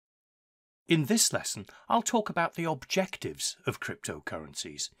In this lesson, I'll talk about the objectives of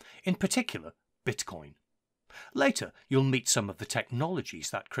cryptocurrencies, in particular Bitcoin. Later, you'll meet some of the technologies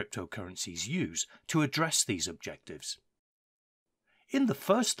that cryptocurrencies use to address these objectives. In the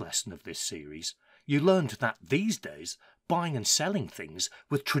first lesson of this series, you learned that these days, buying and selling things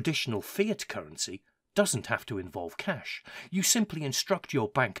with traditional fiat currency doesn't have to involve cash. You simply instruct your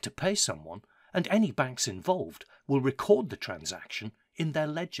bank to pay someone, and any banks involved will record the transaction in their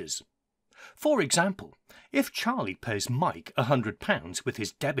ledgers. For example, if Charlie pays Mike £100 with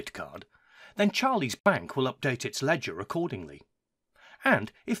his debit card, then Charlie's bank will update its ledger accordingly.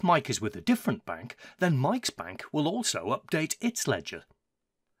 And if Mike is with a different bank, then Mike's bank will also update its ledger.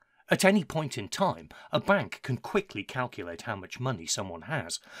 At any point in time, a bank can quickly calculate how much money someone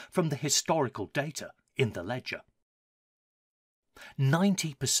has from the historical data in the ledger.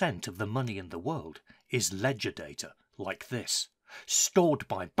 90% of the money in the world is ledger data like this, stored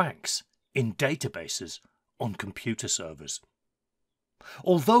by banks in databases on computer servers.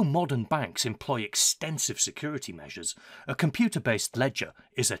 Although modern banks employ extensive security measures, a computer-based ledger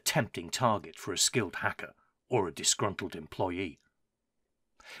is a tempting target for a skilled hacker or a disgruntled employee.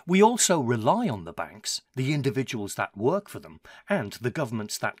 We also rely on the banks, the individuals that work for them, and the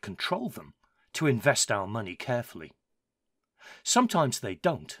governments that control them to invest our money carefully. Sometimes they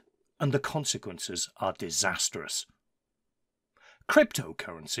don't, and the consequences are disastrous.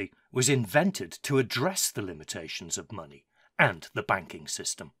 Cryptocurrency was invented to address the limitations of money and the banking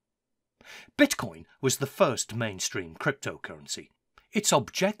system. Bitcoin was the first mainstream cryptocurrency. Its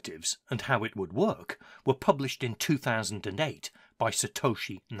objectives and how it would work were published in 2008 by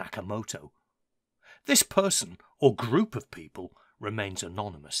Satoshi Nakamoto. This person or group of people remains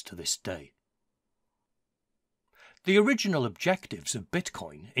anonymous to this day. The original objectives of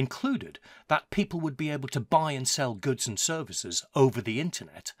Bitcoin included that people would be able to buy and sell goods and services over the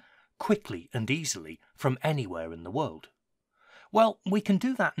internet quickly and easily from anywhere in the world. Well, we can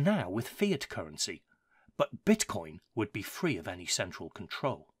do that now with fiat currency, but Bitcoin would be free of any central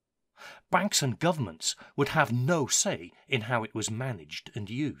control. Banks and governments would have no say in how it was managed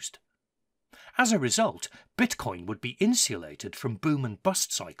and used. As a result, Bitcoin would be insulated from boom and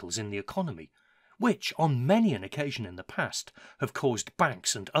bust cycles in the economy, which on many an occasion in the past have caused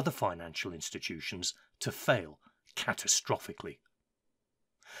banks and other financial institutions to fail catastrophically.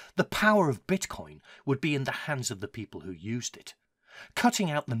 The power of Bitcoin would be in the hands of the people who used it. Cutting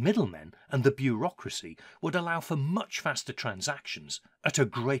out the middlemen and the bureaucracy would allow for much faster transactions at a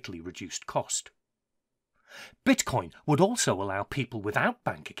greatly reduced cost. Bitcoin would also allow people without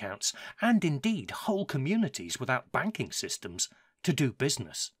bank accounts, and indeed whole communities without banking systems, to do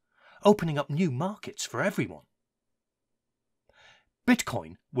business, opening up new markets for everyone.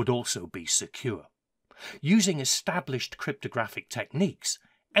 Bitcoin would also be secure. Using established cryptographic techniques,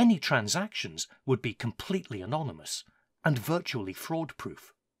 any transactions would be completely anonymous and virtually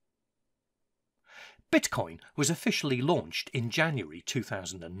fraud-proof. Bitcoin was officially launched in January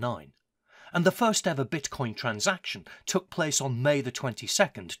 2009, and the first ever Bitcoin transaction took place on May the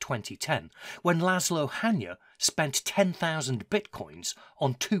 22nd, 2010, when Laszlo Hanya spent 10,000 Bitcoins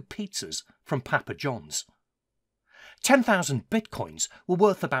on 2 pizzas from Papa John's. 10,000 Bitcoins were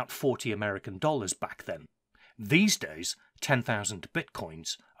worth about $40 American back then. These days, 10,000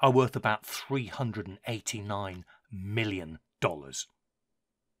 Bitcoins are worth about $389 million.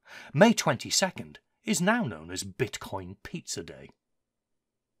 May 22nd is now known as Bitcoin Pizza Day.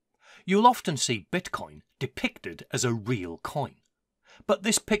 You'll often see Bitcoin depicted as a real coin, but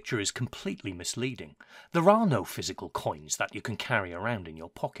this picture is completely misleading. There are no physical coins that you can carry around in your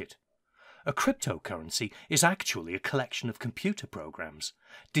pocket. A cryptocurrency is actually a collection of computer programs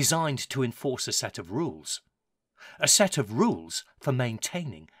designed to enforce a set of rules. A set of rules for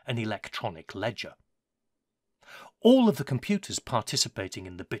maintaining an electronic ledger. All of the computers participating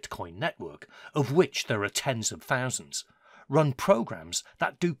in the Bitcoin network, of which there are tens of thousands, run programs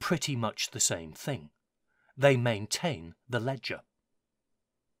that do pretty much the same thing. They maintain the ledger.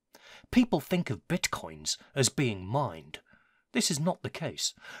 People think of Bitcoins as being mined. This is not the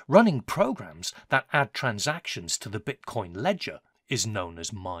case. Running programs that add transactions to the Bitcoin ledger is known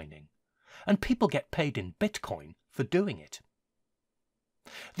as mining, and people get paid in Bitcoin for doing it.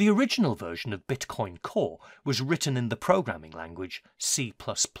 The original version of Bitcoin Core was written in the programming language C++.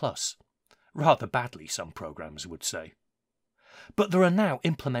 Rather badly, some programmers would say. But there are now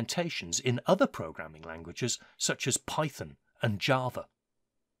implementations in other programming languages such as Python and Java.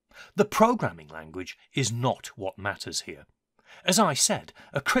 The programming language is not what matters here. As I said,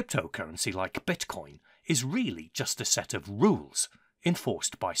 a cryptocurrency like Bitcoin is really just a set of rules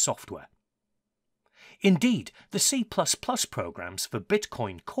enforced by software. Indeed, the C++ programs for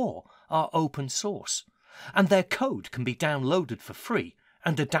Bitcoin Core are open source, and their code can be downloaded for free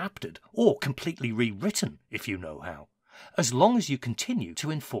and adapted or completely rewritten if you know how, as long as you continue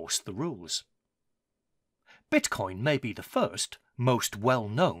to enforce the rules. Bitcoin may be the first, most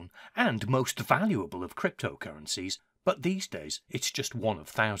well-known and most valuable of cryptocurrencies, but these days it's just one of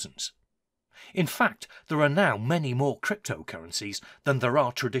thousands. In fact, there are now many more cryptocurrencies than there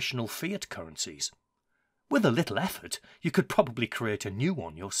are traditional fiat currencies. With a little effort, you could probably create a new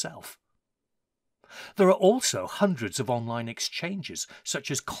one yourself. There are also hundreds of online exchanges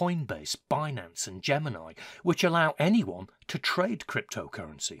such as Coinbase, Binance and Gemini, which allow anyone to trade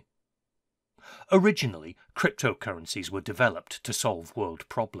cryptocurrency. Originally, cryptocurrencies were developed to solve world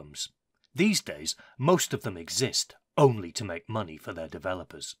problems. These days, most of them exist only to make money for their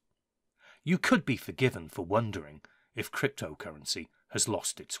developers. You could be forgiven for wondering if cryptocurrency has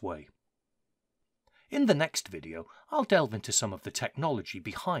lost its way. In the next video, I'll delve into some of the technology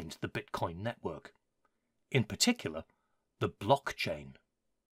behind the Bitcoin network. In particular, the blockchain.